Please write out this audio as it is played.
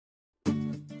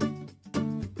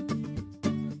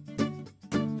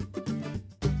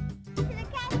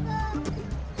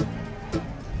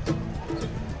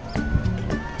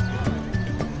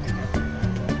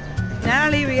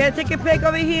gotta take a pic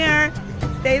over here.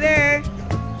 Stay there.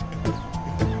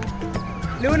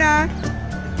 Luna.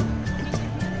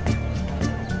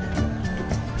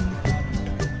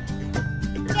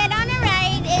 Get on a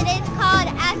ride. It is called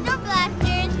Astro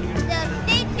Blasters. So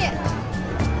stay tuned.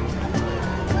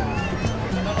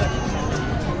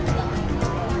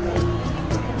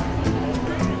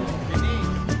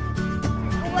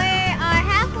 We are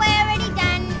halfway already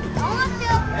done. Almost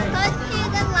close to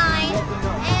the line.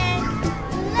 And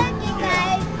look, you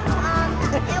guys.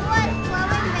 It was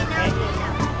flowing, but now it's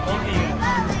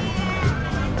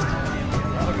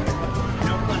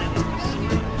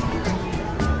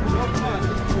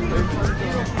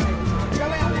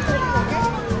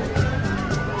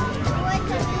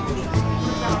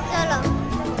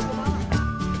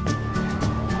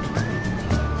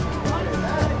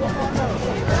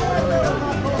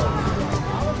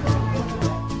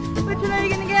Which one are you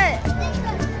gonna get?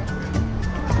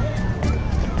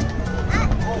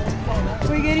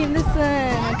 We're getting this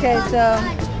one. Okay, so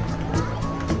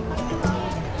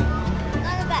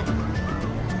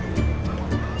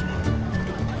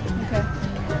okay.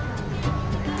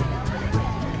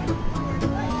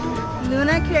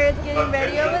 Luna Carrot's getting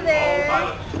ready over there.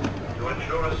 To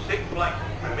ensure a safe flight,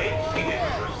 remain seated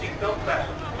with your seatbelt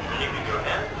fastened, keeping your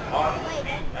hands, arms,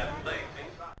 feet, and legs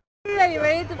inside. Are you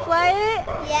ready to fly it?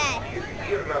 Yes.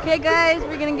 Okay guys,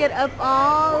 we're gonna get up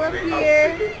all up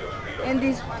here in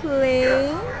these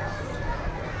planes.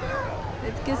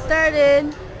 Let's get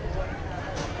started.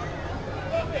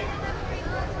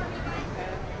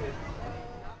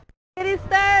 Get it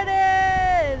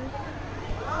started!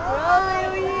 Rolling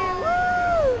over here! Woo!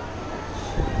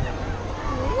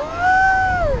 Woo!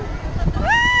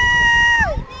 Woo!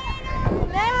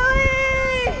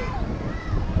 Natalie!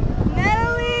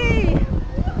 Natalie!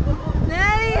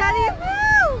 Natalie, how do you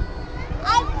feel?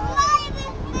 I'm flying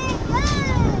this thing.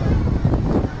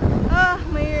 Oh,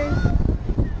 my ears.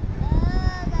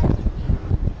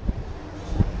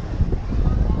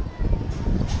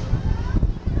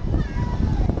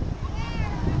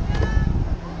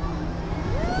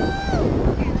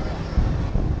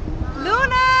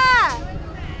 Luna!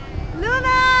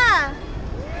 Luna!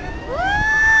 Woo!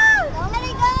 Don't let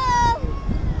it go.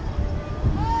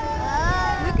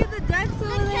 Look at the ducks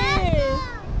over there.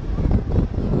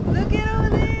 Look at over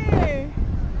there.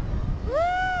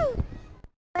 Woo!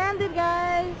 Landed,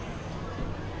 guys.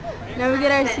 Now we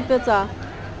get our seatbelts off.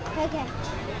 Okay.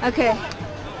 Okay.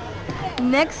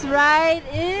 Next ride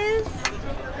is...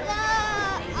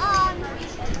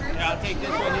 I'll take this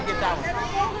one, you get that one.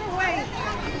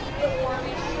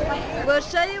 We'll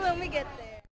show you when we get there.